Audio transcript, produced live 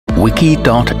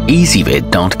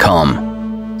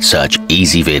wiki.ezvid.com. Search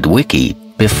Ezvid Wiki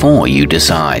before you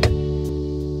decide.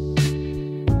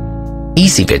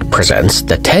 Ezvid presents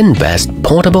the 10 best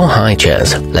portable high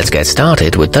chairs. Let's get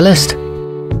started with the list.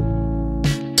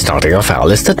 Starting off our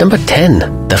list at number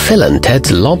 10, the Phil and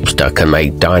Ted's Lobster can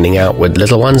make dining out with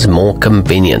little ones more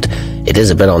convenient. It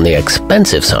is a bit on the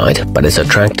expensive side, but its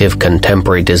attractive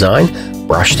contemporary design,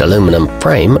 brushed aluminum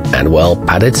frame, and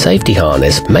well-padded safety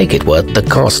harness make it worth the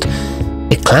cost.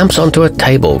 It clamps onto a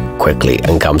table quickly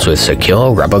and comes with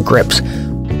secure rubber grips.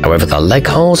 However, the leg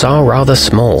holes are rather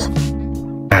small.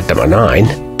 At number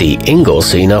 9, the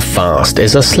Inglesina Fast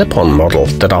is a slip-on model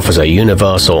that offers a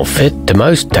universal fit to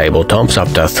most tabletops up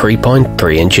to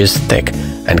 3.3 inches thick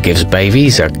and gives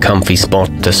babies a comfy spot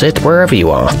to sit wherever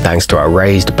you are thanks to a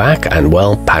raised back and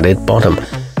well-padded bottom.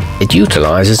 It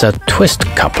utilizes a twist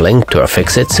coupling to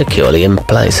affix it securely in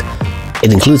place.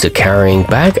 It includes a carrying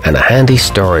bag and a handy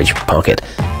storage pocket,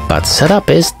 but setup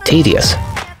is tedious.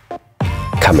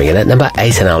 Coming in at number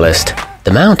 8 on our list,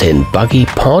 the Mountain Buggy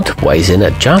Pod weighs in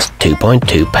at just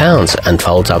 2.2 pounds and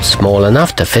folds up small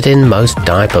enough to fit in most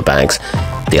diaper bags.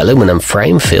 The aluminum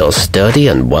frame feels sturdy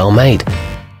and well made.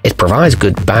 It provides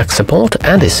good back support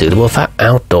and is suitable for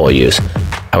outdoor use.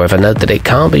 However, note that it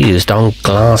can't be used on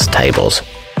glass tables.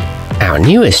 Our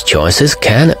newest choices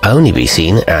can only be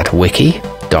seen at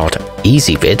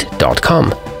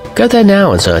wiki.ezvid.com. Go there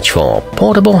now and search for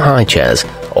portable high chairs,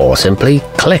 or simply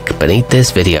click beneath this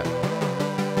video.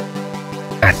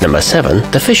 At number 7,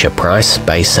 the Fisher-Price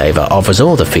Spacesaver offers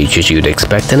all the features you'd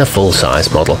expect in a full-size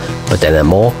model, but in a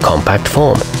more compact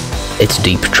form. Its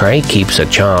deep tray keeps a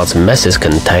child's messes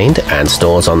contained and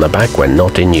stores on the back when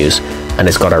not in use, and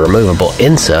it's got a removable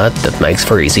insert that makes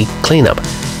for easy cleanup.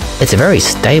 It's a very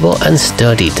stable and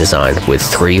sturdy design with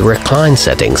 3 recline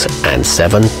settings and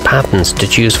 7 patterns to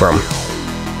choose from.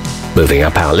 Moving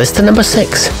up our list to number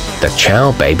 6, the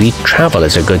Ciao Baby Travel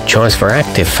is a good choice for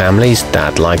active families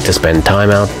that like to spend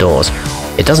time outdoors.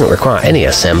 It doesn't require any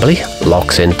assembly,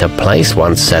 locks into place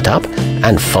once set up,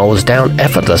 and folds down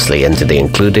effortlessly into the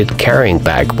included carrying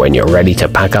bag when you're ready to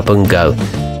pack up and go.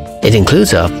 It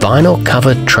includes a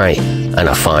vinyl-covered tray and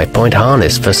a 5-point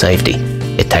harness for safety.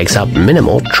 It takes up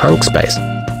minimal trunk space.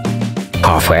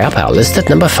 Halfway up our list at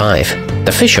number 5,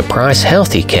 the Fisher-Price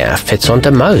Healthy Care fits onto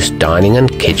most dining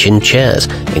and kitchen chairs,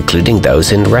 including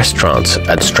those in restaurants,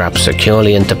 and straps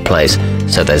securely into place,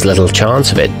 so there's little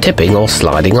chance of it tipping or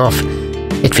sliding off.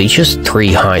 It features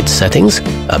 3 height settings,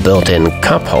 a built-in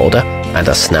cup holder, and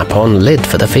a snap-on lid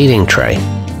for the feeding tray.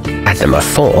 At number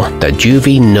 4, the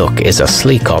Joovy Nook is a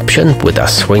sleek option with a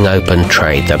swing-open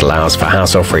tray that allows for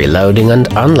hassle-free loading and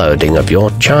unloading of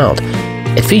your child.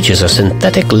 It features a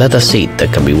synthetic leather seat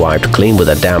that can be wiped clean with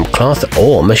a damp cloth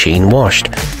or machine washed,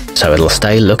 so it'll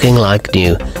stay looking like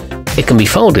new. It can be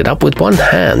folded up with one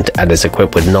hand and is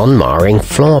equipped with non-marring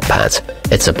floor pads.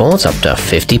 It supports up to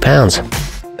 50 pounds.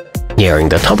 Nearing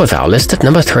the top of our list at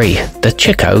number 3, the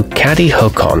Chicco Caddy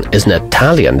Hook-On is an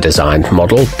Italian-designed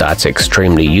model that's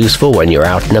extremely useful when you're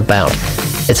out and about.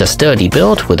 It's a sturdy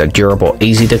build with a durable,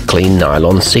 easy-to-clean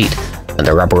nylon seat, and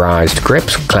the rubberized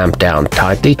grips clamp down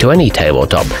tightly to any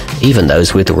tabletop, even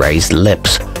those with raised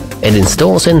lips. It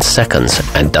installs in seconds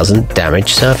and doesn't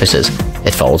damage surfaces.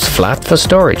 It folds flat for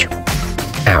storage.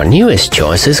 Our newest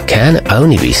choices can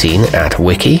only be seen at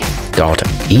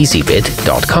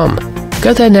wiki.ezvid.com.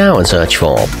 Go there now and search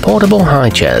for portable high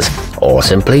chairs, or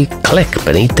simply click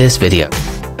beneath this video.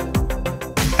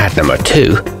 At number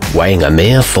 2, weighing a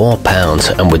mere 4 pounds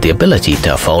and with the ability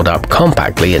to fold up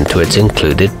compactly into its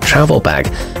included travel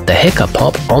bag, the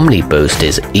hiccapop omniboost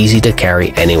is easy to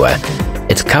carry anywhere.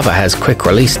 Its cover has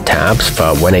quick-release tabs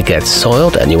for when it gets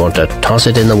soiled and you want to toss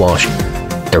it in the wash.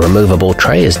 The removable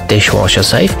tray is dishwasher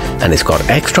safe and it's got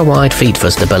extra wide feet for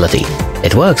stability.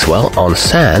 It works well on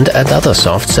sand and other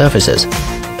soft surfaces.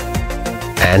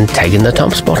 And taking the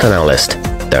top spot on our list,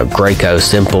 the Graco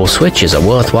simpleswitch is a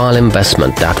worthwhile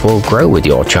investment that will grow with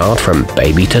your child from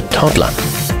baby to toddler.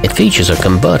 It features a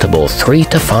convertible 3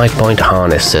 to 5-point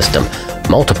harness system,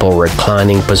 multiple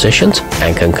reclining positions,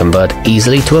 and can convert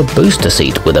easily to a booster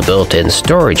seat with a built-in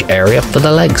storage area for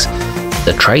the legs.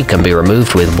 The tray can be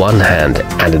removed with one hand,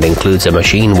 and it includes a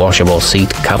machine-washable seat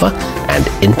cover and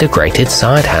integrated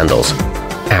side handles.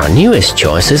 Our newest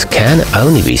choices can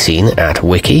only be seen at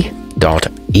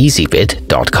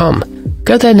wiki.ezvid.com.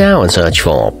 Go there now and search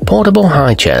for portable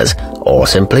high chairs, or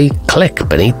simply click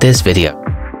beneath this video.